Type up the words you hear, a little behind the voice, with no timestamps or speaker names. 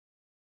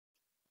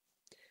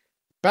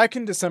Back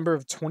in December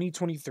of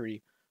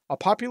 2023, a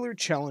popular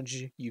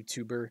challenge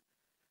YouTuber,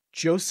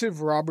 Joseph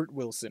Robert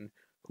Wilson,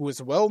 who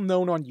is well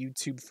known on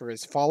YouTube for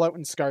his Fallout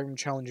and Skyrim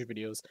challenge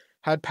videos,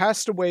 had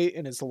passed away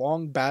in his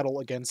long battle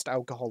against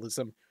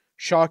alcoholism,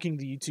 shocking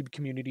the YouTube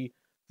community,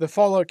 the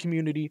Fallout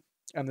community,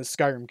 and the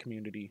Skyrim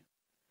community,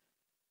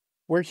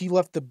 where he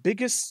left the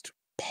biggest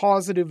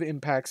positive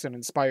impacts and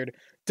inspired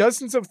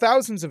dozens of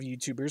thousands of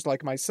YouTubers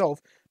like myself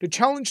to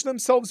challenge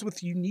themselves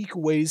with unique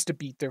ways to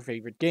beat their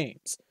favorite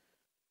games.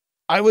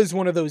 I was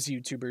one of those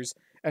YouTubers,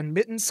 and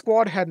Mitten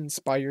Squad had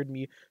inspired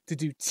me to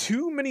do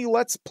 2 mini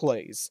Let's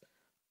Plays,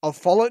 a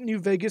Fallout New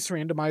Vegas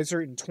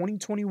randomizer in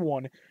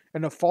 2021,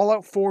 and a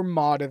Fallout 4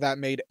 mod that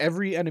made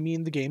every enemy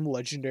in the game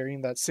legendary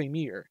in that same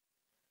year.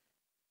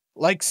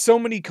 Like so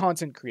many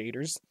content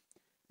creators,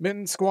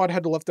 Mitten Squad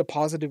had left a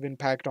positive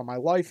impact on my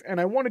life,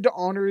 and I wanted to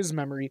honor his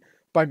memory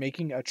by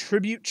making a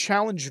tribute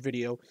challenge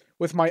video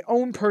with my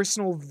own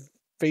personal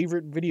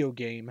favorite video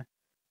game,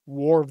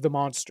 War of the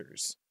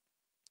Monsters.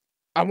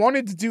 I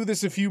wanted to do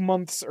this a few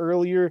months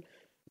earlier,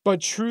 but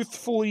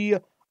truthfully,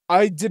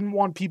 I didn't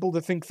want people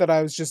to think that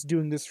I was just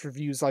doing this for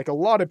views like a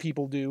lot of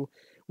people do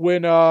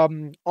when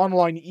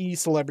online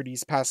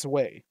e-celebrities pass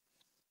away.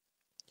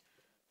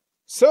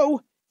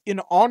 So,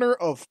 in honor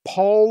of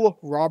Paul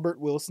Robert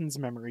Wilson's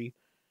memory,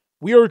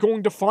 we are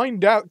going to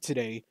find out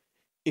today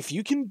if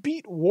you can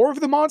beat War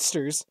of the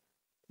Monsters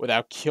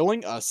without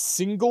killing a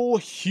single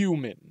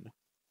human.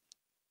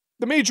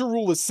 The major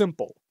rule is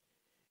simple.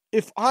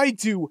 If I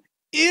do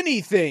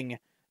anything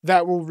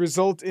that will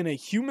result in a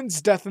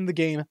human's death in the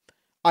game,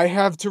 I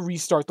have to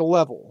restart the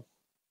level.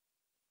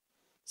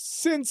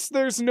 Since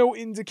there's no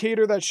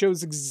indicator that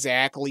shows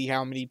exactly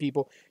how many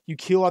people you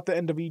kill at the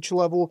end of each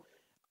level,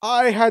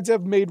 I had to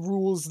have made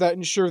rules that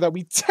ensure that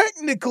we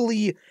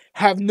technically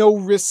have no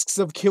risks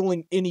of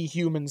killing any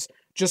humans,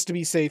 just to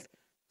be safe.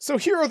 So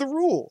here are the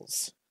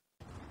rules.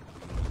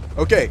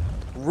 Okay,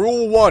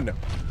 rule 1.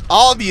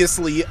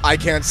 Obviously, I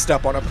can't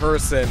step on a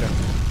person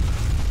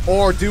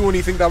or do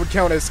anything that would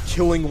count as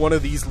killing one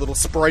of these little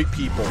sprite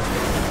people.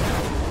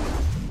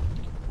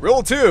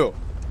 Rule 2.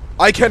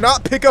 I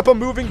cannot pick up a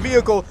moving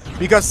vehicle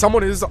because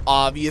someone is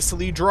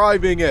obviously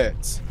driving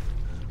it.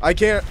 I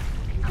can't...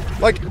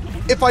 Like,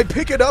 if I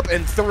pick it up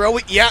and throw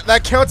it, yeah,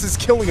 that counts as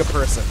killing a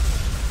person.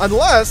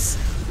 Unless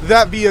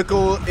that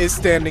vehicle is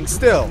standing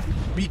still.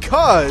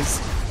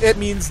 Because it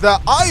means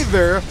that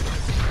either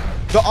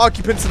the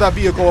occupants of that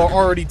vehicle are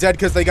already dead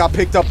because they got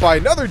picked up by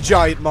another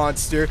giant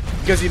monster,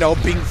 because, you know,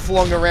 being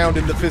flung around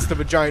in the fist of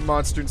a giant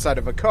monster inside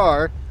of a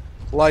car,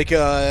 like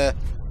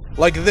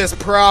this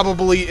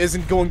probably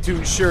isn't going to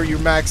ensure your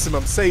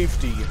maximum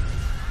safety.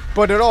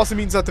 But it also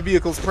means that the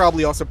vehicle's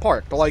probably also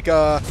parked, like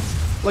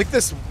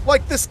this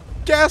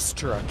gas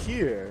truck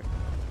here.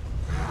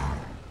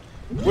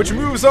 Which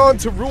moves on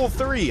to rule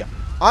 3.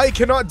 I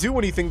cannot do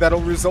anything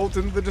that'll result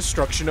in the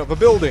destruction of a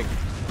building,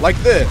 like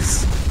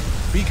this.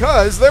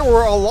 Because there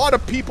were a lot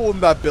of people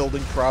in that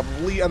building,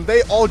 probably, and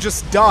they all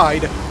just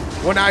died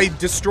when I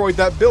destroyed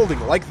that building,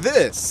 like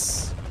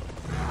this.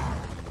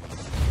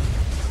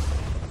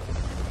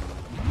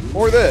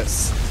 Or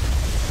this.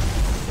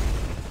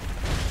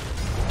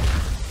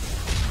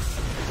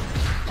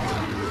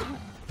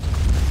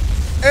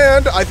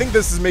 And I think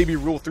this is maybe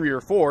rule 3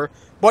 or 4,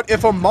 but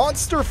if a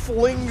monster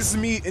flings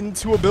me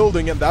into a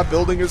building and that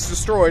building is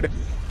destroyed,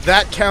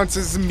 that counts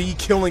as me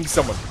killing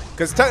someone.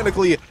 Because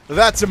technically,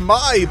 that's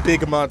my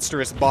big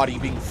monstrous body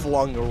being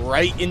flung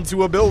right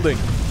into a building.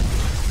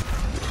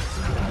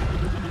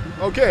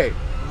 Okay,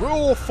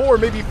 rule 4,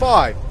 maybe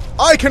 5.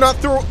 I cannot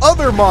throw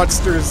other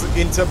monsters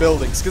into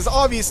buildings, because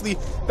obviously,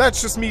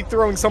 that's just me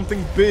throwing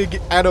something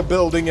big at a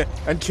building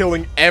and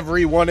killing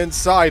everyone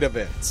inside of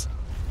it.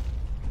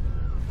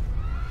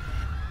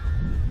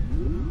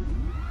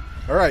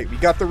 Alright, we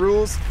got the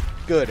rules?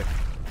 Good.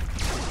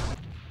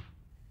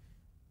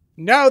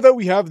 Now that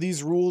we have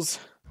these rules,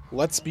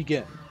 let's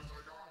begin.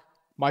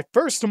 My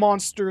first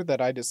monster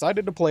that I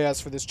decided to play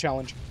as for this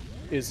challenge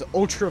is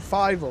Ultra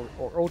 5 or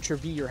Ultra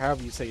V, or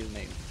however you say his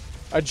name.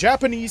 A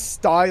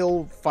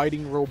Japanese-style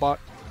fighting robot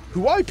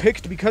who I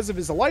picked because of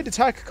his light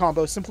attack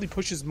combo simply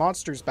pushes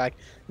monsters back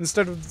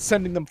instead of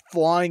sending them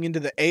flying into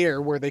the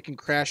air where they can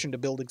crash into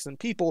buildings and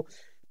people,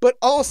 but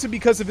also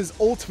because of his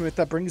ultimate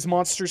that brings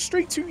monsters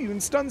straight to you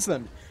and stuns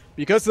them,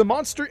 because the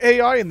monster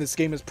AI in this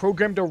game is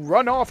programmed to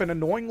run off and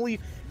annoyingly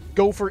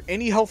go for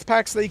any health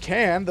packs they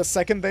can the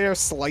second they are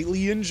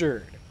slightly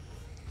injured.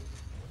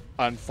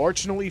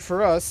 Unfortunately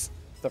for us,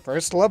 the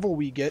first level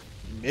we get,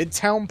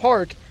 Midtown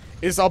Park,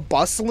 is a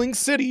bustling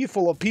city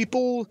full of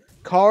people,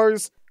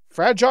 cars,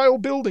 fragile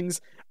buildings,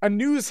 and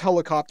news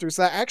helicopters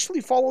that actually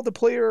follow the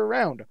player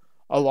around,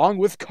 along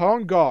with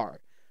Kongar,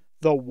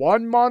 the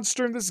one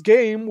monster in this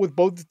game with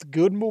both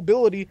good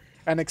mobility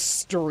and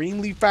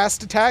extremely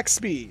fast attack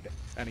speed.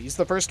 And he's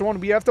the first one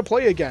we have to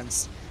play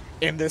against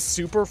in this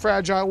super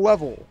fragile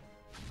level.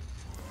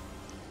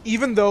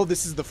 Even though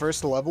this is the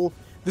first level,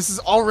 this is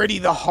already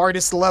the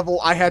hardest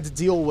level I had to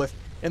deal with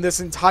in this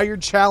entire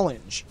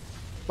challenge.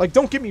 Like,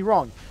 don't get me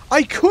wrong,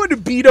 I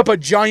could beat up a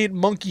giant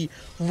monkey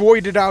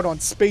roided out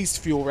on space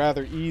fuel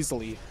rather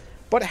easily,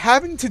 but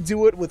having to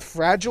do it with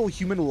fragile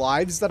human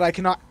lives that I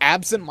cannot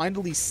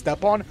absent-mindedly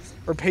step on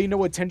or pay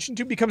no attention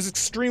to becomes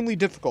extremely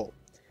difficult.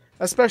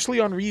 Especially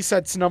on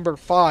resets number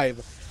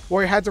 5,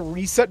 where I had to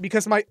reset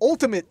because my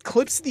ultimate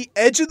clips the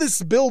edge of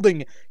this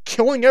building,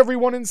 killing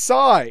everyone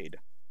inside.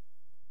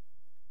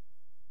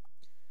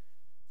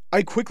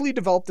 I quickly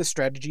developed the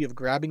strategy of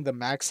grabbing the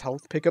max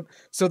health pickup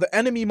so the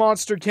enemy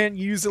monster can't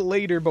use it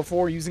later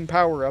before using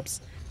power-ups,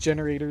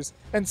 generators,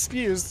 and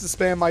spears to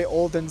spam my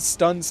ult and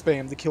stun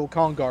spam to kill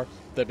Kongar,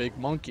 the big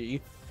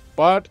monkey.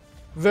 But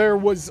there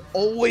was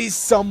always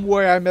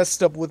somewhere I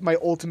messed up with my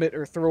ultimate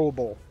or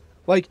throwable.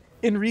 Like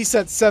in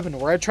Reset 7,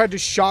 where I tried to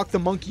shock the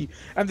monkey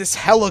and this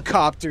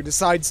helicopter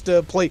decides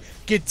to play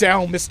Get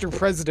Down Mr.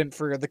 President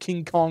for the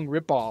King Kong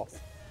ripoff.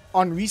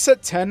 On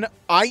Reset 10,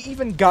 I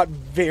even got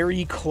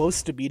very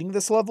close to beating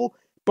this level,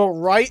 but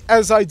right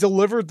as I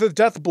delivered the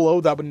death blow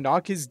that would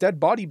knock his dead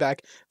body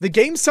back, the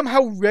game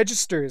somehow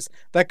registers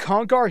that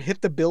Kongar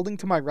hit the building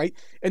to my right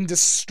and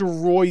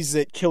destroys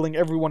it, killing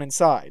everyone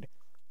inside.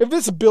 If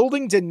this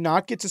building did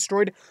not get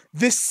destroyed,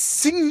 this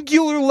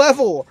singular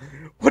level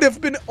would have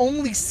been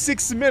only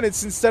 6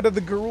 minutes instead of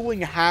the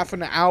grueling half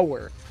an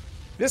hour.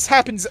 This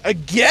happens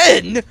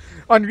again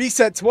on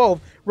Reset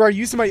 12, where I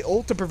used my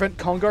ult to prevent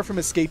Kongar from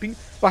escaping,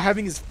 but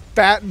having his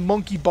fat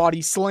monkey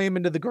body slam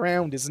into the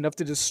ground is enough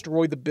to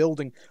destroy the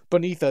building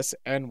beneath us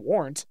and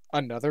warrant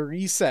another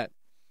reset.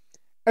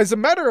 As a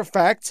matter of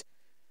fact,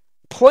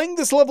 playing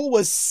this level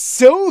was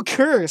so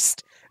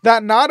cursed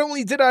that not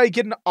only did I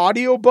get an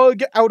audio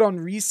bug out on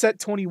Reset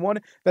 21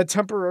 that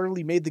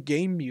temporarily made the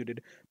game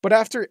muted, but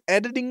after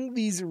editing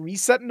these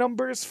reset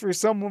numbers for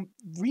some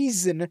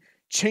reason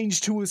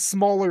changed to a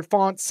smaller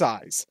font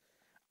size.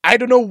 I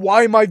don't know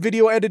why my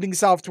video editing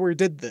software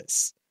did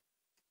this.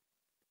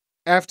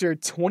 After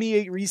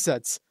 28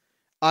 resets,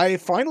 I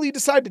finally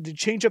decided to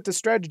change up the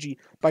strategy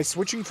by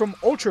switching from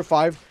Ultra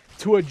 5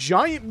 to a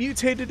giant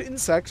mutated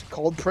insect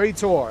called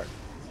Praetor.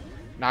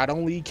 Not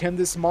only can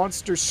this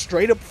monster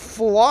straight up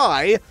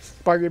fly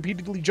by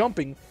repeatedly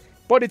jumping,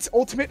 but its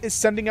ultimate is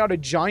sending out a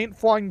giant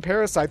flying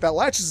parasite that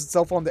latches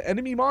itself on the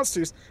enemy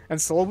monsters and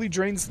slowly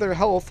drains their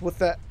health, with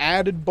the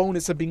added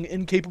bonus of being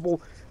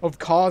incapable of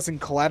causing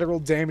collateral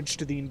damage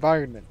to the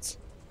environment.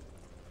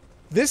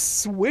 This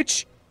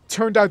switch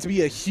turned out to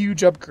be a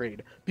huge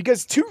upgrade,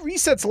 because 2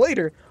 resets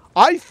later,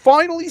 I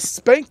finally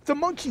spanked the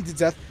monkey to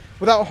death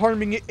without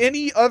harming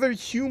any other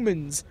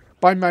humans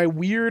by my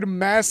weird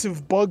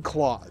massive bug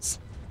claws.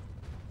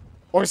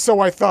 Or so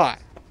I thought.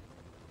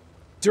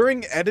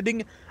 During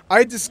editing,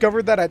 I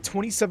discovered that at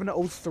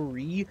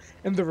 27:03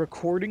 in the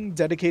recording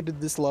dedicated to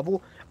this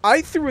level,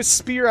 I threw a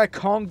spear at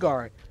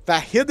Kongar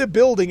that hit the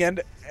building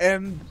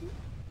and...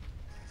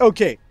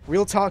 Okay,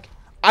 real talk,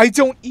 I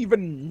don't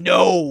even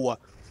know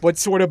what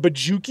sort of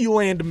Bajuki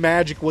Land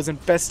magic was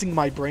infesting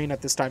my brain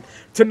at this time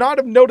to not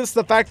have noticed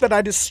the fact that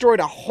I destroyed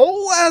a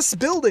whole ass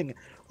building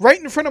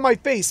right in front of my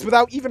face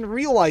without even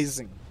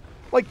realizing.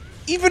 Like,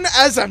 even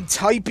as I'm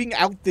typing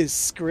out this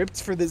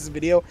script for this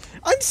video,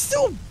 I'm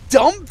still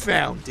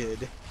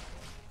dumbfounded.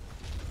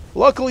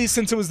 Luckily,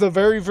 since it was the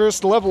very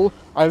first level,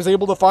 I was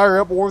able to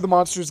fire up War of the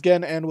Monsters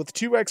again, and with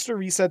 2 extra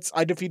resets,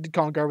 I defeated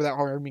Kongar without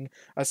harming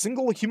a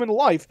single human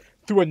life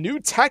through a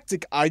new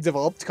tactic I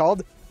developed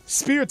called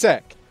Spear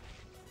Tech.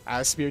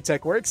 How Spear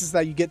Tech works is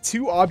that you get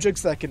 2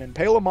 objects that can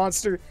impale a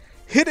monster,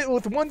 hit it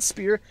with 1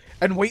 spear,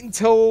 and wait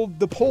until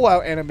the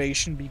pull-out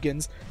animation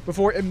begins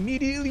before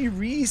immediately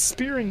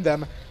re-spearing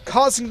them,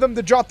 causing them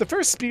to drop the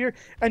first spear,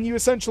 and you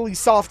essentially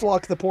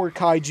soft-lock the poor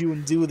kaiju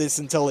and do this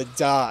until it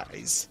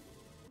dies.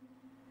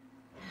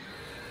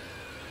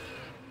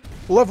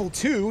 Level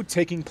 2,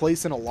 taking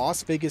place in a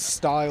Las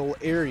Vegas-style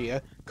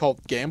area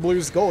called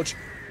Gambler's Gulch,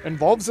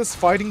 involves us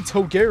fighting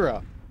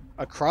Togera,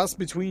 a cross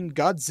between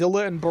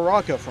Godzilla and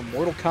Baraka from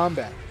Mortal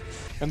Kombat.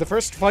 In the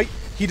first fight,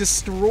 he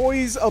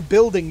destroys a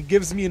building and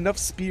gives me enough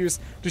spears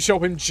to show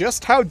him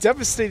just how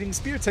devastating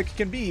Spear Tech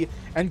can be,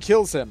 and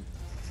kills him.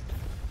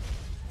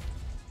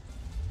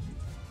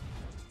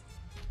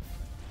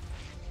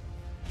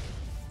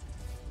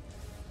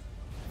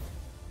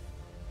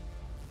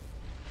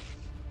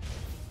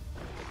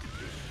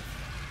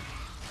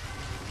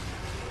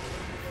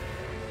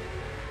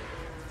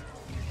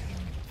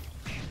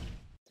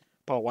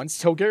 But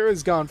once Togera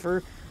is gone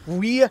for,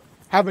 we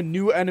have a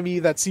new enemy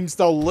that seems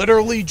to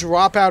literally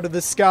drop out of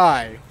the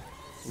sky.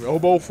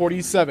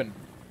 Robo-47,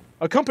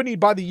 accompanied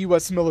by the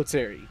US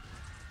military.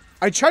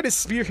 I try to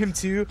spear him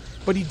too,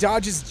 but he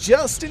dodges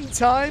just in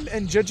time,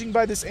 and judging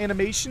by this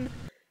animation,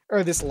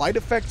 or this light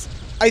effect,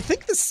 I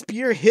think the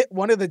spear hit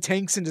one of the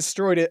tanks and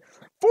destroyed it,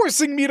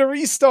 forcing me to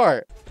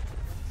restart.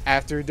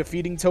 After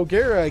defeating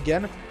Togera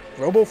again,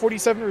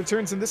 Robo-47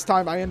 returns, and this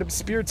time I end up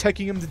spear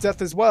teching him to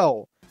death as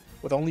well.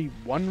 With only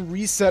 1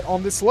 reset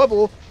on this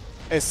level,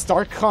 a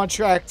stark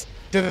contrast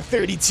to the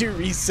 32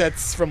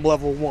 resets from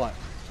level 1.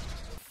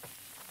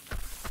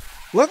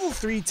 Level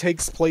 3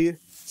 takes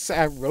place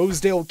at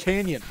Rosedale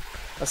Canyon,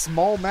 a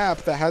small map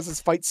that has us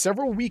fight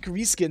several weak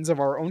reskins of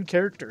our own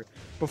character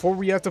before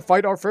we have to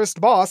fight our first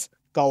boss,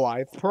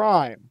 Goliath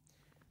Prime.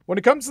 When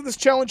it comes to this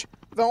challenge,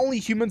 the only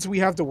humans we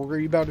have to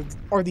worry about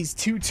are these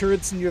 2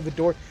 turrets near the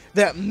door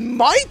that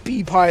might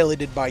be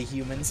piloted by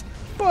humans,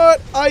 but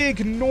I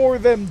ignore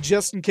them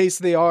just in case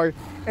they are,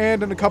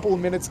 and in a couple of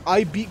minutes,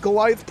 I beat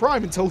Goliath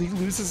Prime until he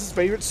loses his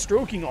favorite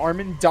stroking arm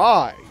and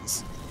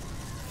dies.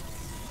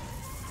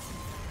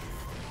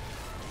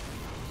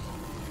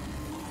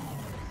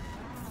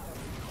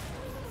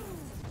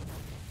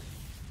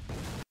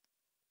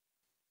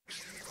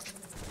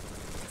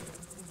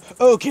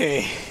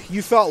 Okay,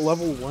 you thought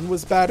level 1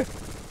 was bad?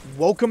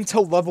 Welcome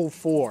to level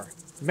 4,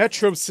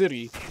 Metro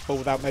City, but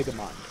without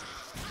Megamind.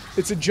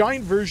 It's a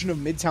giant version of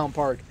Midtown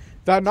Park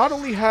that not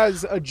only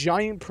has a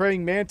giant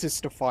praying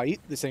mantis to fight,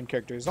 the same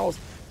character as ours,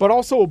 but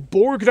also a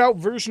borged out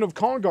version of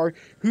Kongar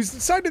who's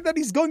decided that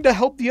he's going to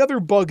help the other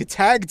bug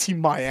tag team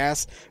my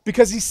ass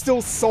because he's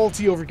still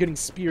salty over getting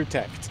spear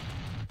teched.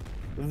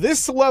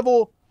 This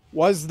level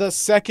was the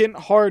second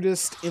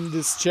hardest in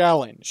this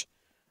challenge.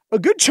 A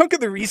good chunk of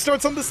the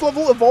restarts on this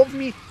level involved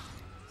me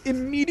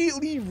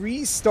immediately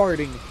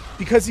restarting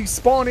because you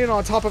spawn in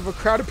on top of a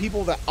crowd of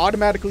people that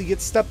automatically get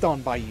stepped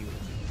on by you,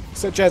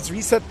 such as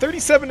Reset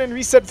 37 and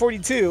Reset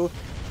 42,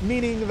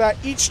 meaning that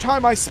each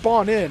time I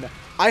spawn in,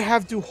 I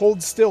have to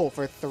hold still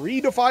for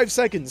 3 to 5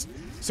 seconds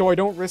so I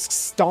don't risk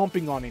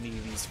stomping on any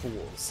of these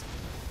fools.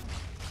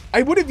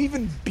 I would have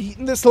even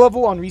beaten this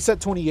level on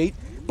Reset 28,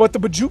 but the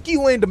Bajuki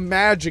Land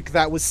magic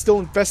that was still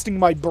infesting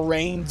my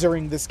brain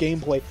during this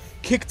gameplay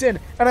kicked in,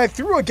 and I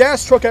threw a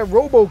gas truck at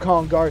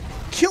Robo-Kongar,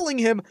 killing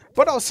him,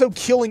 but also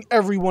killing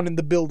everyone in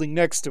the building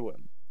next to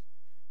him.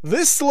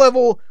 This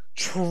level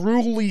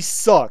truly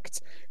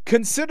sucked,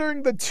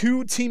 considering the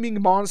 2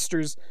 teaming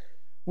monsters,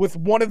 with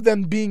one of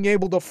them being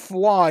able to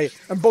fly,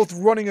 and both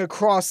running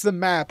across the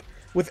map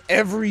with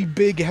every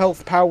big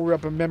health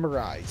power-up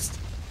memorized.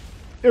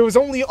 It was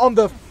only on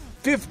the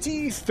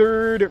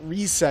 53rd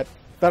reset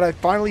that I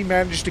finally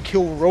managed to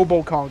kill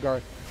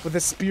Robo-Kongar with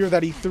a spear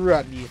that he threw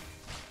at me,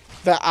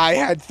 that I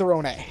had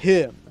thrown at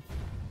him.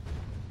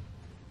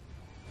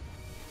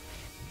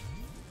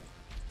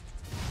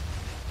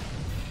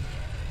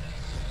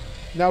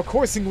 Now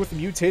coursing with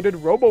mutated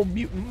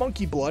Robo-Mutant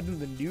Monkey Blood in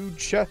the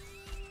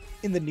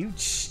new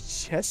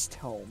chest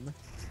home.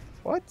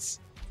 What?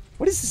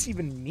 What does this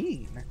even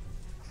mean?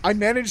 I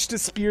managed to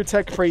spear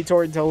tech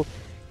Praetor until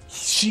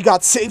she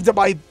got saved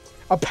by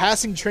a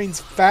passing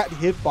train's fat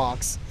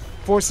hitbox,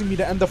 forcing me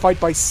to end the fight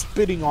by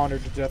spitting on her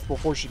to death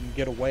before she can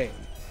get away.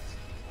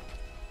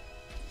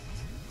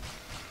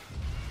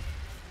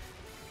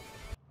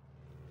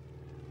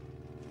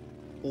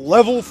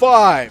 Level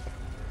 5.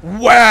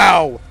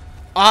 Wow!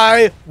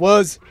 I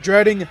was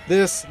dreading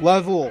this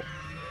level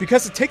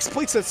because it takes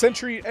place at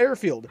Century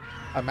Airfield,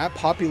 a map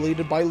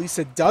populated by at least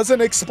a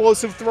dozen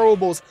explosive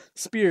throwables,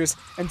 spears,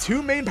 and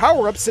 2 main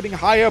power-ups sitting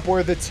high up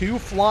where the 2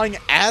 flying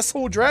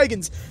asshole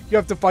dragons you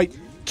have to fight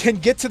can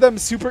get to them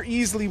super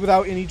easily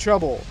without any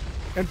trouble.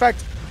 In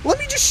fact, let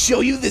me just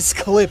show you this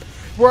clip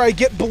where I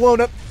get blown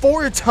up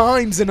 4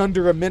 times in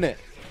under a minute.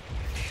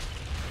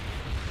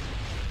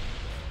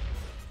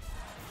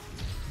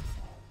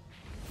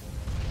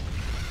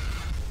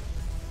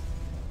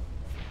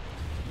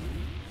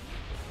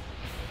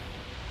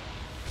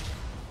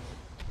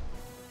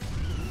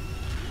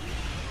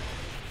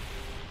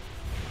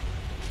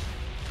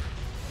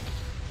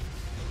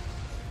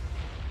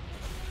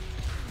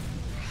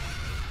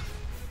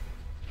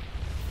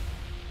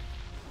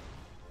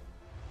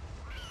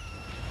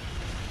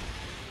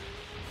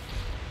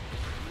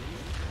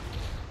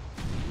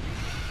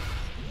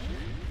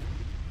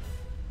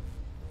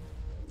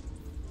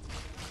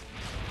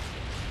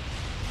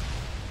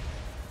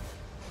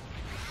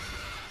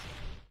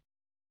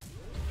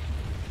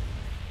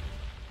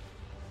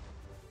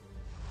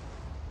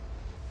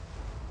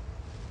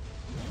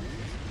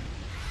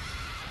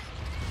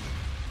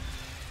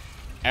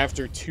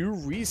 After 2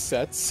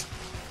 resets,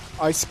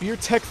 I spear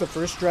tech the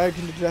first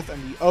dragon to death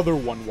and the other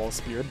one while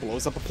spear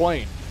blows up a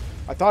plane.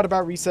 I thought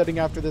about resetting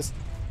after this,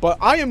 but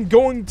I am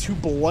going to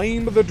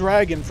blame the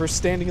dragon for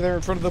standing there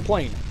in front of the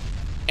plane,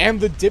 and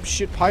the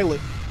dipshit pilot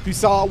who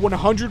saw a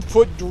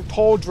 100-foot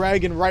tall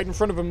dragon right in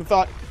front of him and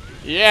thought,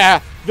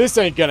 yeah, this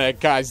ain't gonna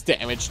cause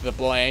damage to the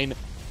plane.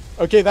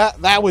 Okay,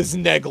 that was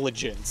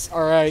negligence,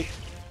 alright?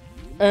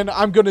 And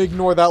I'm gonna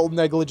ignore that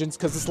negligence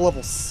because this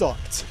level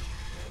sucked.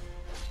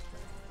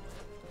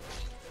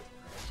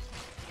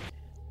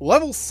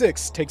 Level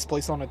 6 takes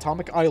place on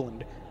Atomic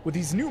Island, with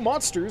these new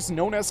monsters,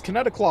 known as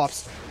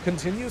Kineticlops,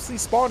 continuously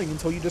spawning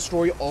until you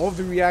destroy all of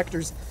the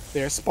reactors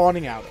they are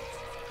spawning out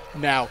of.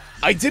 Now,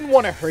 I didn't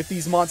want to hurt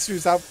these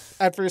monsters out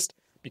at first,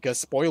 because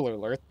spoiler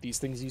alert, these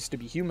things used to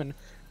be human,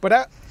 but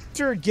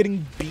after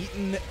getting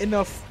beaten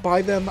enough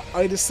by them,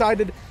 I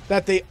decided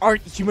that they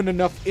aren't human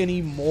enough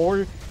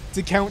anymore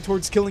to count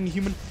towards killing a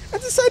human,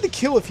 and decided to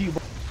kill a few.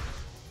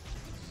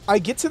 I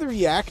get to the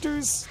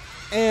reactors,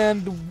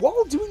 and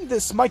while doing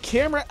this, my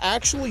camera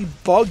actually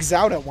bugs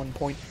out at one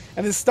point,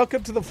 and is stuck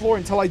up to the floor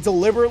until I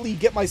deliberately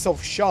get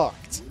myself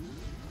shocked.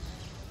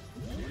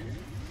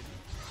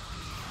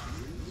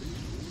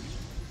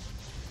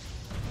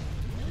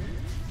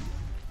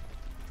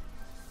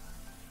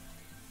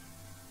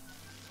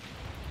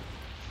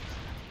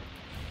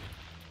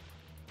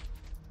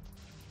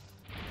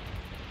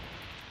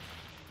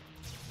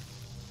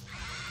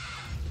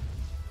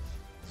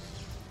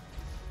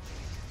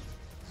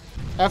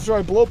 After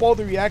I blow up all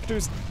the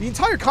reactors, the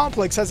entire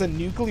complex has a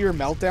nuclear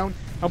meltdown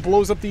and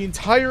blows up the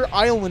entire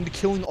island,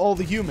 killing all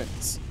the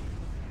humans.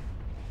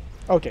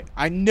 Okay,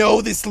 I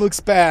know this looks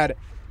bad,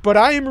 but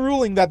I am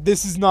ruling that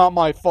this is not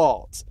my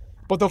fault,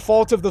 but the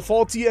fault of the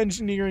faulty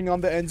engineering on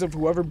the ends of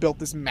whoever built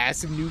this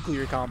massive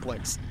nuclear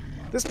complex.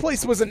 This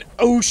place was an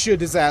OSHA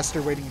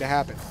disaster waiting to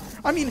happen.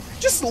 I mean,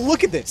 just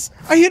look at this.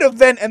 I hit a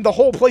vent and the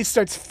whole place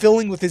starts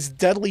filling with this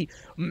deadly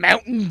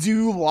Mountain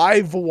Dew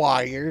live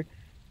wire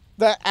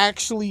that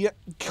actually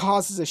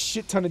causes a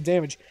shit ton of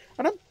damage.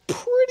 And I'm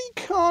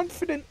pretty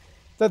confident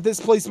that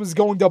this place was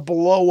going to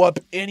blow up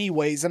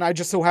anyways, and I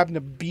just so happened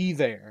to be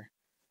there.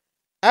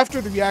 After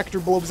the reactor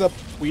blows up,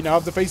 we now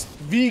have to face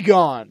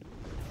Vegan,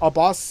 a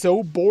boss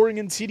so boring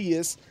and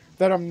tedious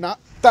that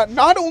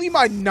not only am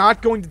I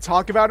not going to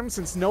talk about him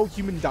since no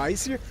human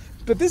dies here,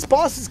 but this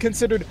boss is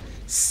considered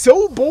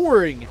so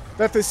boring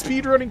that the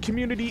speedrunning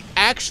community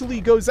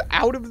actually goes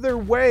out of their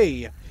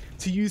way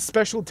to use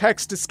special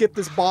text to skip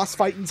this boss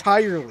fight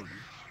entirely.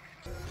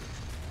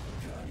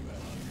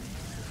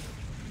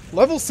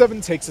 Level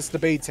 7 takes us to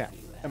Baytown,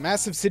 a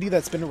massive city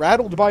that's been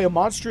rattled by a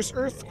monstrous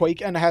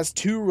earthquake and has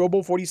 2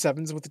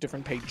 Robo-47s with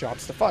different paint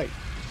jobs to fight.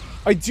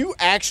 I do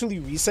actually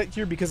reset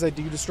here because I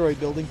do destroy a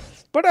building,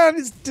 but I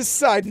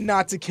decide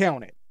not to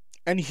count it.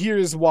 And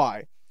here's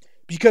why.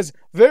 Because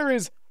there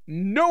is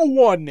no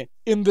one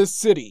in this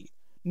city.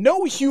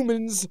 No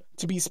humans,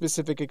 to be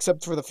specific,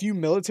 except for the few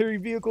military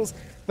vehicles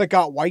that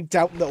got wiped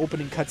out in the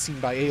opening cutscene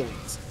by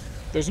aliens.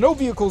 There's no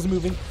vehicles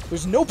moving,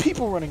 there's no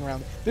people running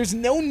around, there's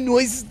no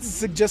noises to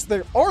suggest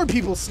there are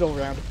people still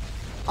around.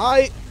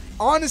 I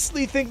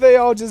honestly think they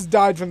all just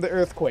died from the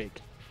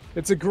earthquake.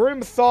 It's a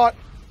grim thought,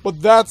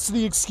 but that's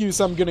the excuse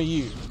I'm gonna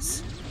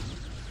use.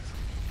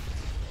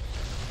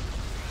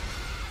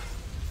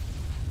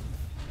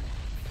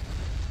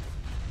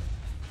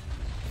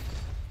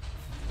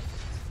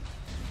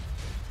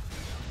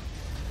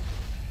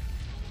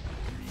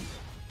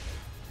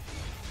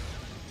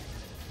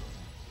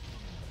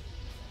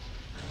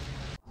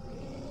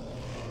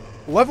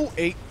 Level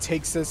 8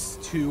 takes us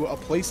to a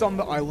place on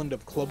the island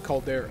of Club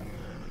Caldera.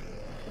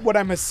 What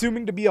I'm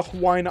assuming to be a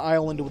Hawaiian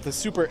island with a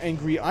super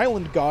angry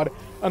island god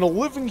and a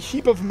living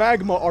heap of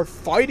magma are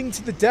fighting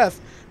to the death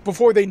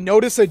before they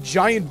notice a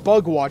giant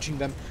bug watching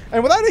them,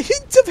 and without a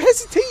hint of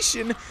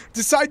hesitation,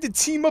 decide to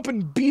team up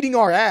in beating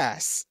our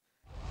ass.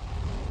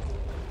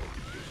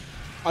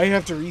 I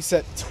have to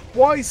reset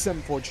twice,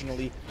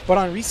 unfortunately, but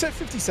on reset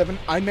 57,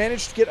 I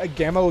managed to get a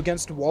Gamma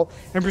against a wall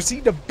and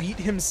proceed to beat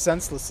him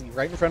senselessly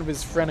right in front of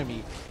his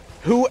frenemy,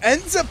 who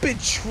ends up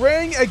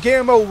betraying a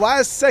Gamma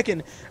last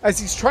second as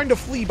he's trying to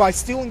flee by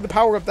stealing the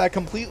power-up that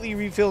completely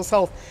refills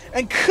health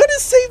and could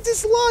have saved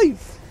his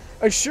life,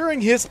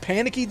 assuring his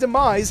panicky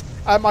demise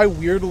at my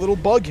weird little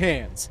bug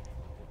hands.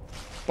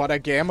 But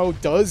Agamo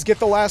does get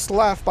the last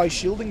laugh by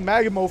shielding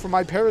Magamo from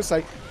my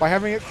parasite by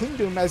having it cling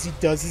to him as he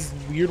does his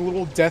weird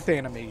little death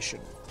animation.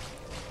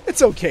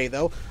 It's okay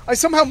though, I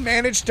somehow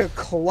managed to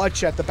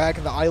clutch at the back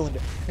of the island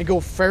and go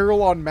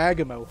feral on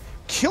Magamo,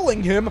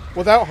 killing him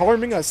without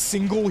harming a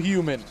single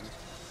human.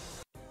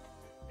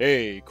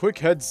 Hey, quick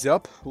heads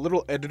up,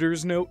 little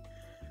editor's note.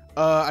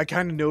 I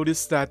kind of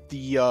noticed that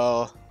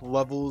the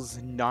levels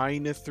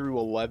 9 through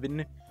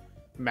 11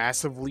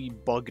 massively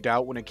bugged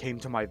out when it came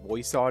to my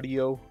voice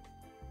audio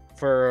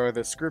for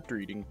the script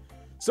reading.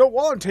 So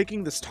while I'm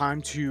taking this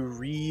time to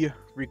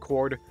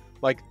re-record,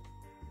 like,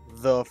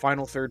 the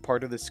final third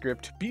part of the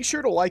script, be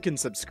sure to like and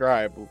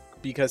subscribe,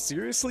 because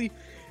seriously,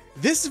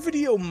 this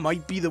video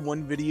might be the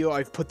one video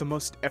I've put the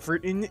most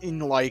effort in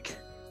like,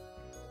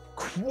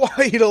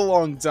 quite a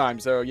long time,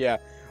 so yeah,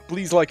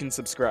 please like and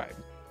subscribe.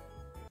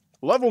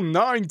 Level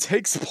 9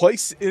 takes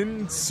place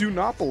in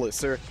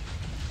Sunopolis, or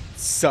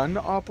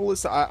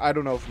Sunopolis? I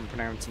don't know if I'm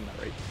pronouncing that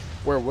right,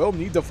 where we'll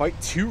need to fight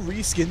 2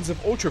 reskins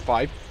of Ultra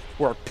 5,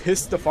 who are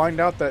pissed to find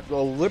out that a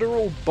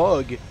literal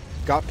bug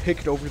got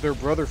picked over their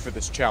brother for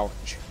this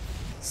challenge.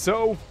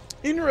 So,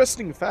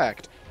 interesting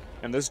fact,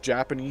 in this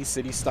Japanese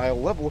city-style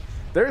level,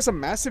 there's a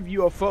massive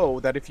UFO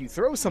that if you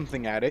throw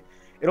something at it,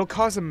 it'll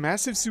cause a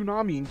massive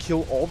tsunami and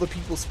kill all the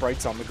people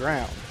sprites on the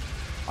ground.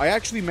 I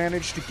actually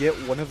managed to get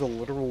one of the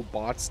literal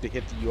bots to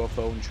hit the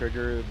UFO and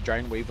trigger a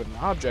giant wave with an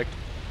object,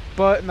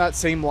 but in that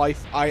same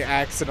life, I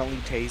accidentally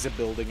tase a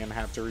building and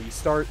have to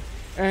restart,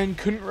 and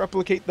couldn't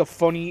replicate the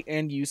funny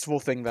and useful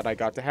thing that I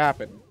got to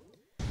happen.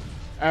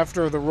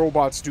 After the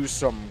robots do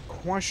some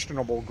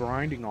questionable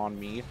grinding on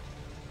me,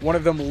 one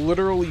of them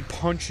literally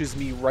punches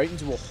me right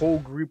into a whole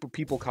group of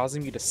people,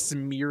 causing me to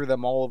smear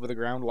them all over the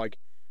ground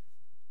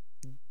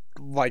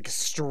like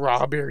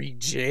strawberry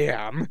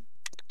jam.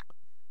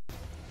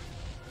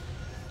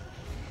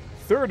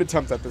 Third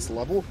attempt at this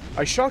level,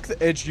 I shock the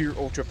edgier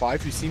Ultra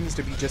 5, who seems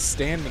to be just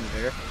standing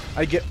there.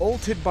 I get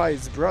ulted by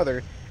his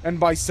brother, and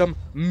by some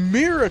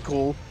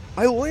miracle,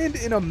 I land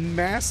in a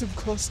massive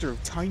cluster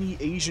of tiny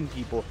Asian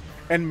people,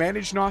 and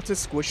manage not to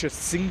squish a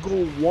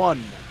single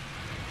one.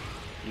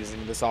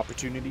 Using this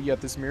opportunity at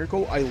this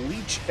miracle, I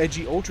leech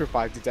edgy Ultra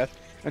 5 to death,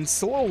 and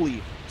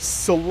slowly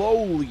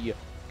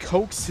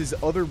coax his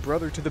other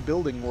brother to the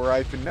building, where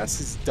I finesse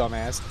his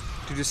dumbass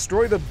to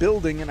destroy the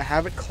building and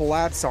have it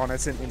collapse on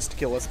us and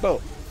insta-kill us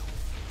both.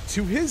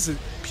 To his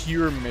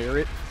pure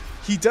merit,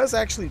 he does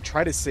actually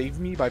try to save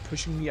me by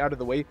pushing me out of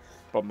the way,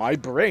 but my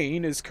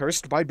brain is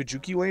cursed by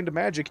Bajuki Land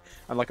magic,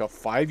 and like a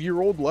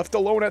 5-year-old left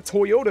alone at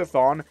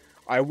Toyotathon,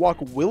 I walk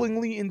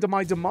willingly into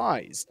my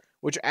demise,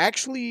 which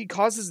actually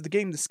causes the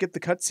game to skip the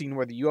cutscene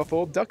where the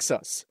UFO abducts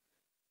us.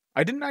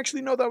 I didn't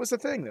actually know that was a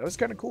thing. That was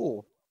kind of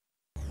cool.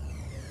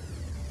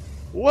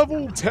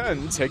 Level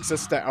 10 takes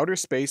us to outer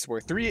space,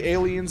 where 3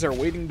 aliens are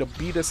waiting to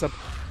beat us up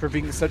for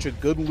being such a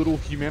good little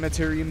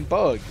humanitarian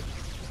bug.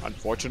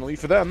 Unfortunately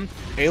for them,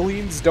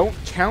 aliens don't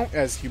count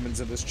as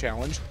humans in this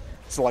challenge.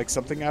 It's like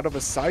something out of a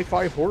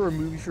sci-fi horror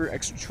movie for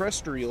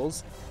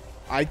extraterrestrials.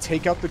 I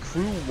take out the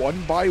crew one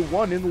by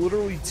one in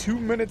literally 2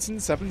 minutes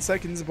and 7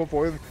 seconds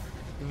before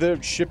the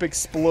ship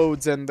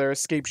explodes and their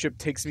escape ship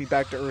takes me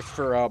back to Earth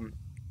for,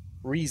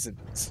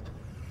 reasons.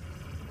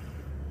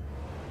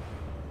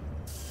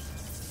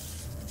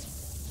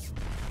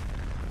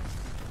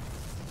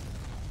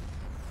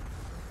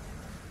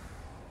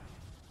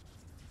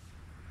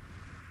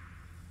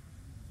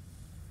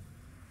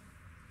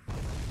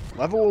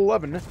 Level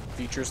 11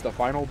 features the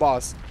final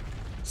boss,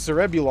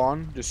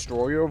 Cerebulon,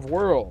 Destroyer of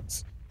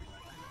Worlds.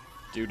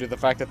 Due to the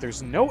fact that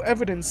there's no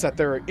evidence that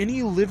there are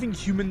any living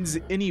humans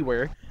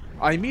anywhere,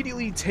 I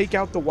immediately take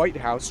out the White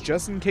House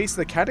just in case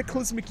the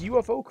cataclysmic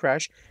UFO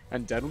crash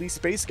and deadly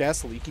space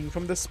gas leaking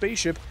from the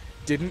spaceship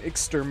didn't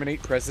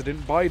exterminate President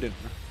Biden.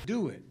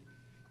 Do it.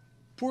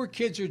 Poor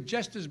kids are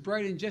just as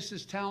bright and just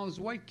as talented as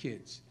white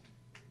kids.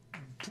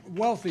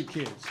 Wealthy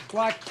kids,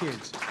 black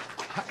kids,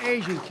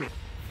 Asian kids.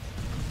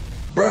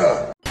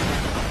 Bruh.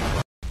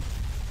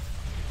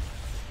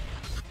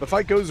 The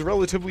fight goes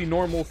relatively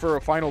normal for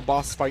a final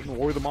boss fight in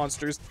War of the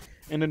Monsters,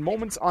 and in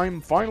moments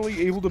I'm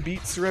finally able to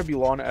beat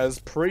Cerebulon as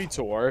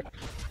Praetor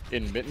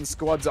in Mitten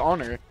Squad's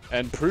honor,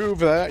 and prove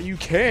that you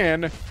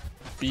can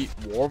beat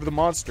War of the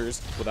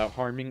Monsters without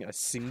harming a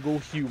single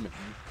human.